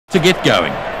to get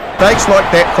going. Fakes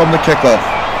like that from the kickoff.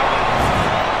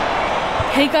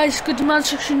 Hey guys, good man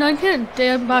 69 here, and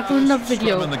today I'm back with another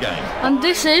video. And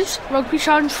this is Rugby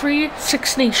Challenge 3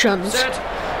 Six Nations.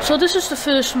 So this is the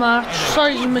first match.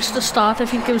 Sorry you missed the start, I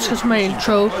think it was because of my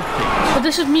intro. But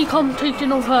this is me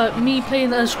commentating over me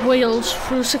playing as Wales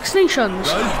through Six Nations.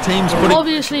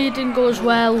 Obviously it didn't go as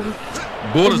well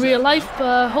in real life,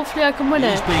 but hopefully I can win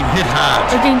it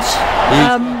against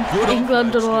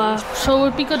England and all that. So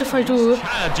it'd be good if I do.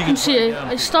 You can see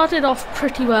I started off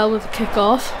pretty well with the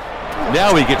kick-off.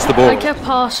 Now he gets the ball. I kept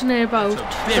passing it about,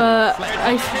 but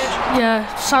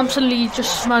Samson Lee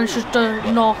just managed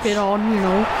to knock it on, you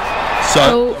know.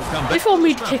 So if you want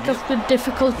me to kick up the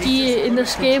difficulty in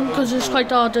this game, because it's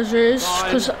quite hard as it is,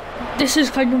 because this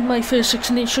is kind of my first Six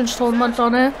Nations tournament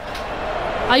on it.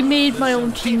 I made my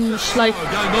own teams, like,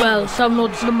 well,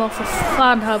 downloaded them off a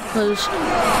fan hub, because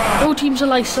no teams are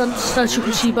licensed, as you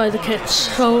can see by the kits.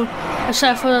 So,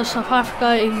 except for South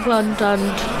Africa, England and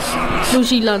New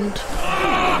Zealand.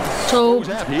 So,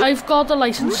 I've got the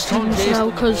licensed teams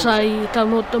now, because I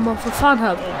downloaded them off a fan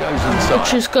hub,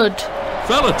 which is good.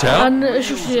 And as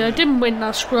you see, I didn't win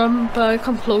that scrum, but I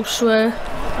come close to it.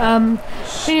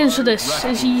 Thing is with this,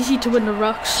 it's easy to win the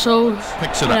rucks, so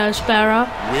yeah, it's better.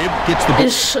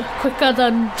 It's quicker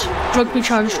than Rugby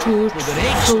Challenge 2,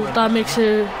 so that makes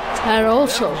it better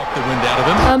also.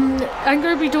 I'm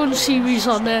going to be doing a series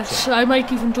on this. I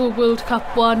might even do a World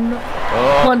Cup one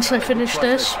once I finish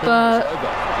this, but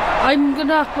I'm going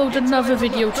to upload another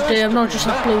video today. I'm not just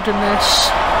uploading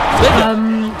this.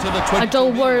 I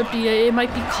don't worry, it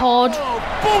might be COD,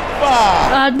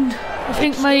 and I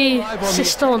think my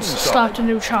sister wants to start a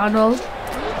new channel.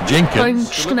 I'm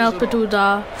just going to help her do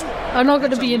that. I'm not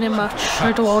going to be in it much,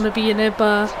 I don't want to be in it,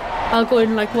 but I'll go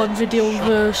in like one video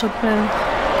or something.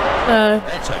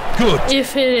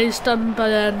 If it is done by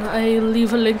then, I'll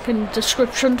leave a link in the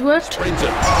description to it.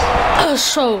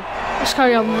 So, let's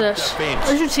carry on with this.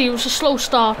 As you can see, it was a slow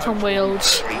start from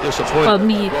Wales. Well,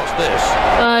 me.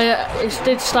 It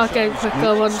did start getting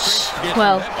quicker once,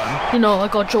 well, you know, I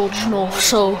got George North,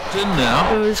 so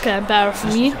it was getting better for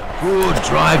me. Good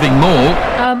driving more.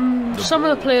 Some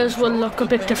of the players will look a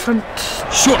bit different.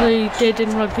 They did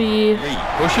in Rugby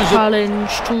Challenge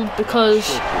 2,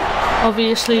 because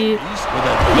obviously,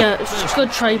 yeah, it's a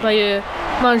good try by you.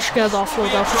 Managed to get the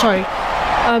offload off, sorry.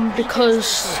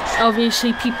 Because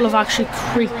obviously people have actually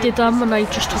created them, and I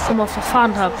just took them off a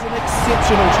fan hub.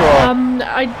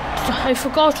 I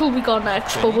forgot who we got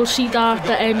next, but we'll see that at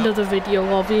the end of the video,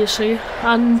 obviously.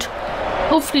 And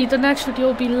hopefully the next video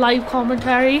will be live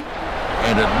commentary.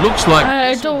 And it looks like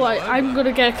I'm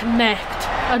gonna get Connect,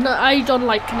 and I don't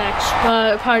like Connects,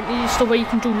 but apparently it's the way you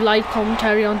can do live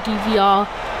commentary on DVR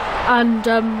and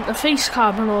a face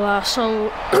cam and all that.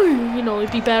 So you know,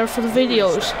 it'd be better for the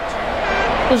videos.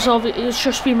 Because it's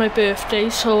just been my birthday,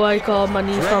 so I got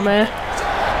money from it,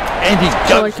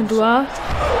 so I can do that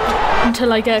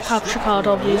until I get a capture card,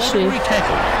 obviously.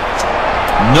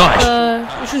 Nice.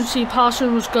 As you can see,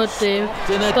 passing was good there,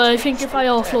 but I think if I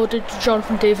offloaded to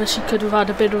Jonathan Davis, he could have had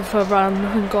a bit of a run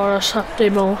and got us up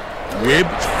there more.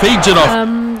 Feeds it off.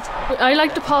 I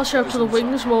like to pass it out to the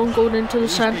wings more than going into the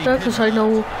centre, because I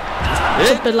know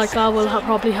something like that will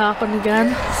probably happen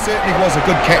again. Certainly was a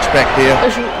good catch back there.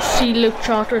 As you see, Luke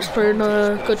Charteris putting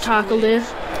a good tackle there.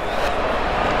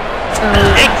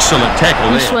 Excellent tackle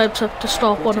there. He swabs up to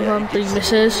stop one of them, but he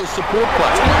misses.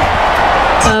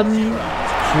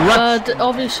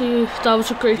 Obviously that was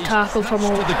a great tackle from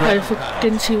I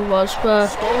didn't see who it was, but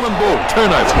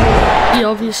he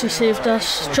obviously saved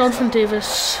us. Jonathan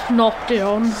Davis knocked it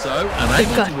on. They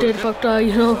gutted about that,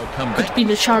 you know. Could have been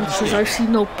a chance as I've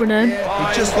seen opening.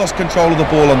 He just lost control of the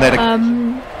ball on that.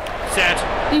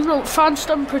 Even though France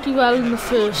done pretty well in the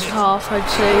first half, I'd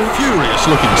say. Furious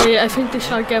looking. I think they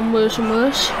started getting worse and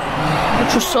worse,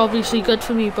 which was obviously good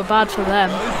for me, but bad for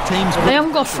them. I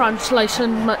haven't got France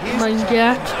licensed mind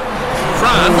yet,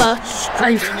 but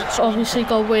I've obviously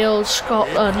got Wales,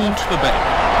 Scotland,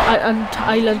 and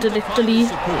Ireland and Italy.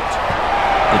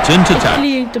 It's into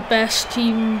Italy ain't the best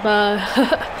team, but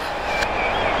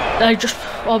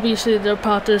obviously they're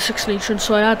part of the Six Nations,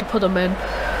 so I had to put them in.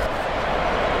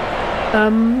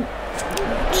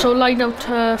 So line out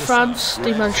France,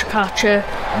 they managed to catch it.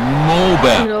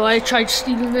 You know, I tried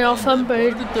stealing it off them, but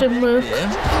it didn't work.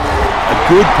 A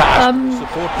good pass.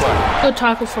 Good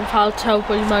tackle from Paltel,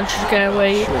 but he managed to get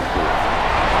away.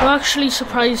 I'm actually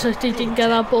surprised that they didn't get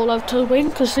that ball out to the wing,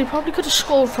 because they probably could have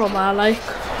scored from that, like.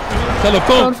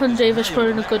 Jonathan Davis put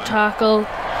in a good tackle.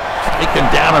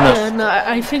 And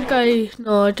I think I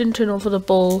didn't turn over the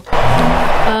ball.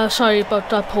 Sorry about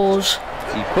that pause.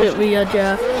 Bit weird,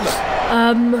 yeah.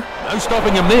 No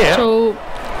stopping him there. So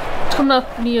it's coming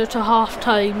up near to half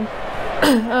time,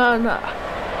 and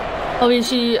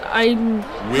obviously I'm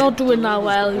not doing that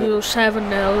well.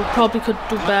 7-0. Probably could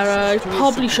do better. I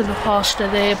probably shouldn't have passed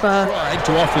it there, but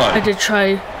I did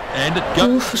try. And it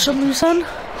goes for some reason.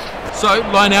 So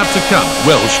line out to come.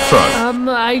 Welsh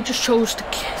throw. I just chose to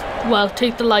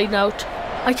take the line out.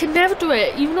 I can never do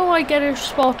it, even though I get it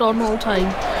spot on all the time.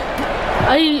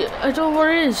 I don't know what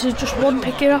it is. It's just one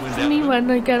pick it up for me when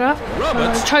I get up.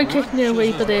 I tried taking it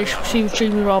away, but they see with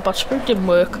Jamie Roberts, but it didn't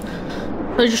work.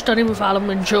 I just done it with Alan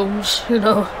Wynne-Jones,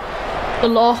 the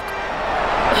lock.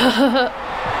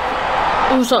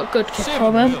 It was not a good kick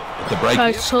from him.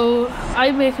 Right, so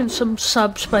I'm making some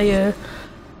subs by here.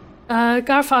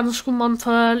 Gareth Anderson come on for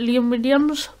Liam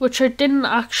Williams, which I didn't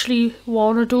actually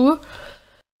want to do,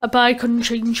 but I couldn't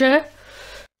change it,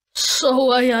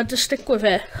 so I had to stick with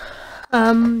it.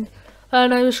 And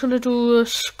I was going to do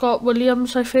Scott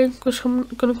Williams, I think, was going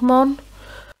to come on.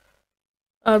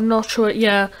 I'm not sure,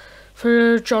 yeah,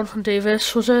 for Jonathan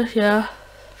Davis, was it? Yeah.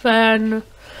 Then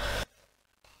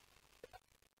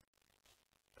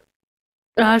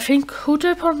I think, who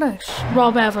did I put next?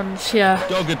 Rob Evans, yeah.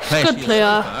 Good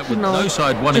player,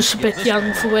 just a bit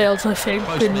young for Wales, I think,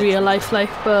 in real life,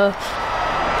 but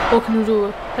what can you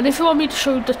do? And if you want me to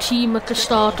show the team at the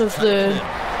start of the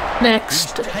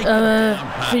next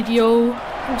video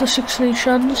of the Six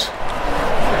Nations.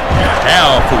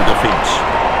 Powerful defence.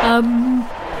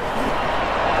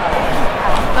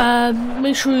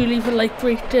 Make sure you leave a like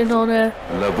rating on it.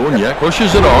 Lavonia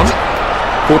pushes it on.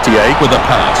 48 with a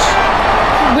pass.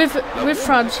 With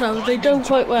France now, they do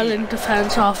quite well in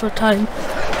defence half the time.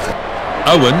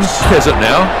 Owens has it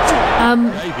now.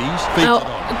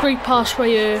 A great pass by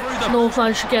North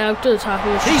managed to get out of the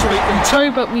tackle. Sorry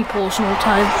about me pausing all the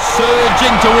time.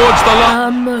 Surging towards the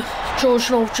line. George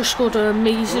North just scored an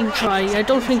amazing try. I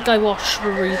don't think I watched the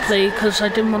replay because I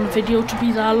didn't want the video to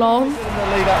be that long.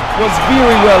 Was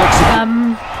very well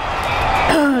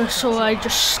executed. So I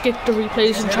just skipped the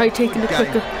replays and tried taking the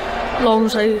quick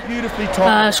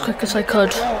as I could.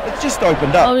 It just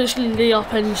opened up. Obviously Leo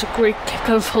Penny's a great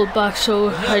kicker and fullback, so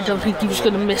I don't think he was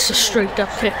going to miss a straight up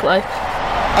kick like.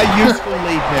 A useful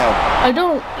lead now.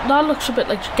 That looks a bit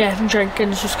like Gavin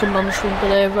Jenkins just coming on the screen,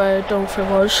 but I don't think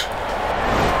it was.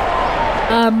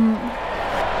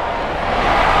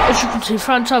 As you can see,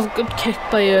 France have a good kick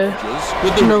by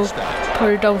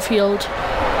put it downfield.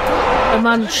 I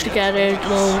managed to get it,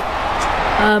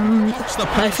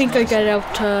 I think I get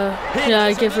out, yeah,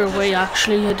 I gave her away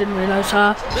actually, I didn't realise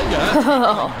that.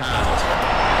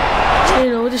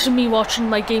 This is me watching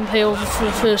my gameplay over for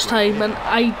the first time, and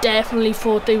I definitely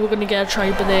thought they were going to get a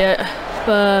try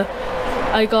but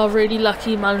I got really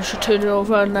lucky, managed to turn it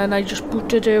over, and then I just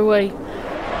booted it away.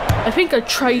 I think I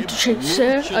tried to chase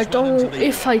it, I don't know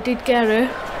if I did get it.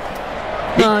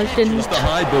 No, I didn't.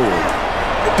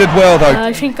 Did well though.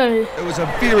 I think it was a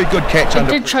very good catch. I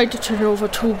did try to turn it over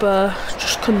too, but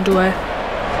just couldn't do it.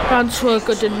 France were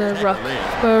good in the ruck,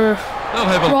 but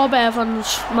Rob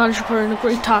Evans managed to put in a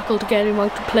great tackle to get him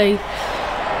out to play.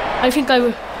 I think I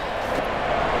would.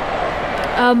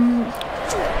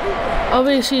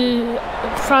 Obviously,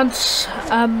 France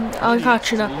aren't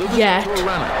catching up yet.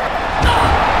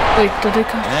 Wait, did they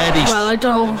catch? Well, I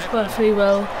don't, but they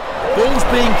will. Ball's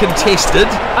being contested.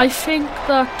 I think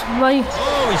that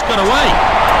he's got away.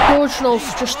 George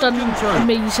North just done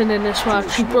amazing in this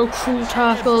match. He broke through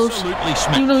tackles.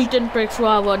 Even though he didn't break through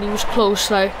that one, he was close.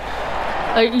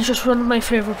 He's just one of my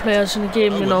favourite players in the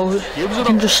game. He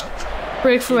can just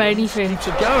break through anything.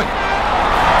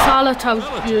 Falatau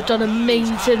done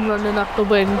amazing running up the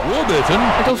wing.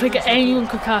 I don't think anyone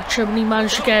could catch him, and he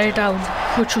managed to get it down,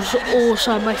 which was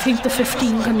awesome. I think the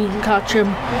 15 can even catch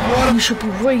him. He should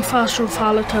be way faster than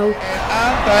Falatau.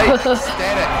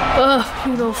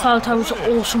 Falatau's an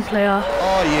awesome player.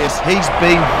 Oh yes, he's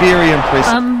been very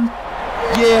impressive.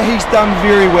 Yeah, he's done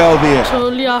very well there. So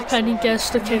Leo Penny gets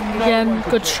the kick again.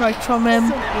 Good strike from him.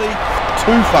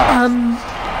 Too fast.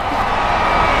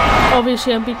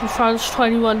 Obviously I'm beating France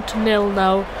 21-0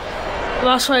 now.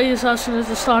 That's why I was asking at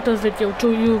the start of the video,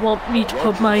 do you want me to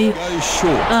put my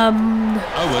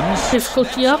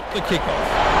difficulty up?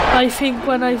 I think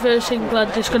when I verse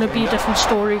England it's going to be a different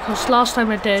story, because last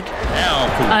time I did,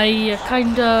 I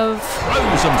kind of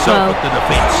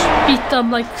beat them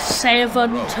like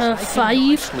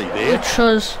 7-5, which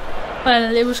was,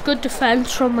 well, it was good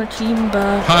defence from my team,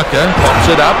 but Parker pops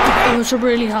it up. It was a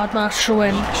really hard match to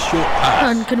win.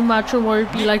 And can imagine what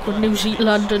it'd be like with New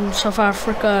Zealand and South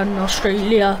Africa and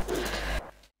Australia.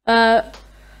 I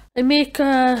make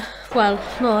well,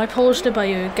 no, I paused it by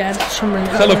you again for some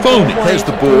reason. Telephonic has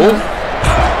the ball.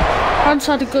 France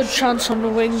had a good chance on the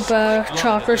wing, but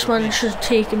Charteris managed to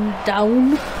take him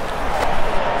down.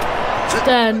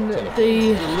 Then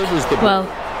they, well,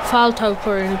 Faltau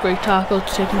put in a great tackle to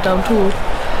take him down too.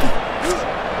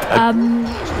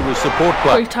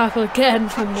 Great tackle again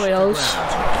from Wales.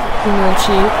 You will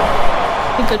see.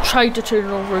 I think I tried to turn it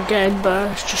over again,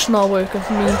 but it's just not working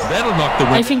for me.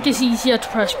 I think it's easier to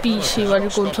press BC when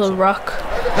you're going to the ruck.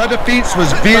 The defence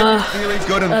was very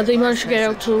good. They managed to get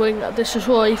out to the wing. This is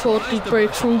what I thought they'd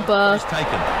break through, but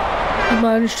they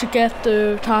managed to get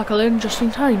the tackle in just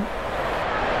in time.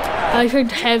 I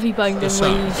think heavy binding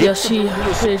way easier. See,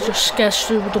 they just gets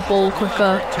through with the ball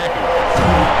quicker.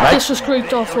 This was great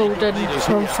offloading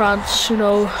from France, you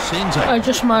know. I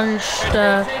just managed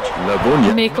to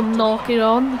make them knock it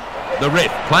on. The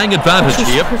ref playing advantage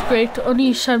here. Which was great.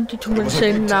 Only 72 minutes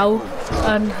in now,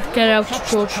 and get out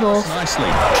to George North.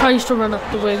 Tries to run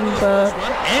up the wing, but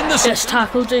gets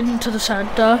tackled into the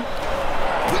centre.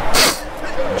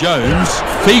 Jones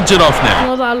feeds it off now.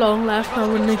 Not that long left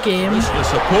now in the game. The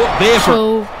support there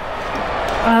so,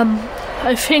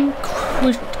 I think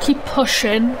we keep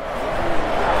pushing.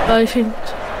 I think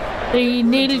they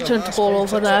nearly turned the ball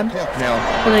over then,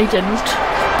 but they didn't.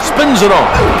 Spins it on.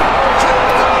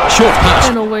 Short pass.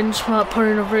 You know, wins put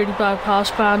in a really bad pass.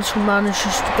 Barnes who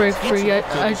manages to break free.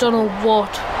 I don't know what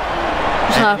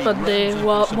has happened there.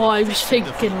 What I was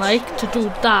thinking, like, to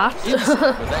do that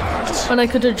when I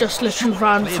could have just literally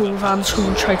ran through Van School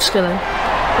and tried skilling.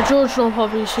 But George North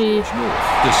obviously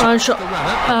managed to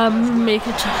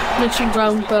make some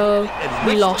ground, but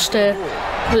we lost it.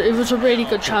 It was a really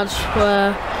good chance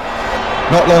where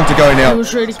not long to go now. It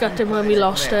was really gutting when we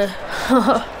lost it.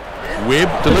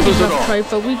 Webb delivers it on. Try,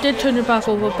 but we did turn it back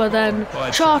over, but then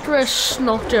Charteris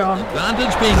knocked it on.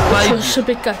 Advantage being played. It was a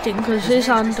bit gutting because his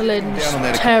handling's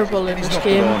terrible in this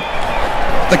game.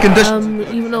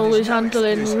 Even though his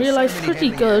handling in real life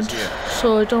pretty good,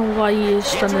 so I don't know why he is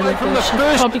done it like this.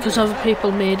 Probably because other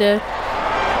people made it.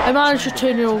 I managed to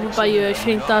turn it over by you. I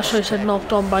think that's why I said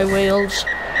knocked on by Wales.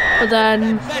 But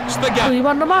then we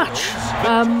won the match,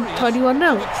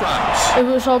 21-0. It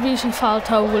was obviously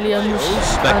Faltau Williams,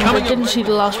 and I didn't see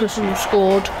the last person who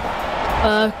scored.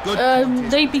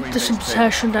 They beat us in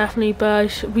possession definitely,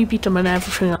 but we beat them in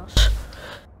everything else.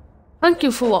 Thank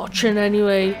you for watching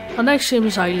anyway. Our next game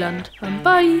is Ireland, and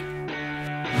bye!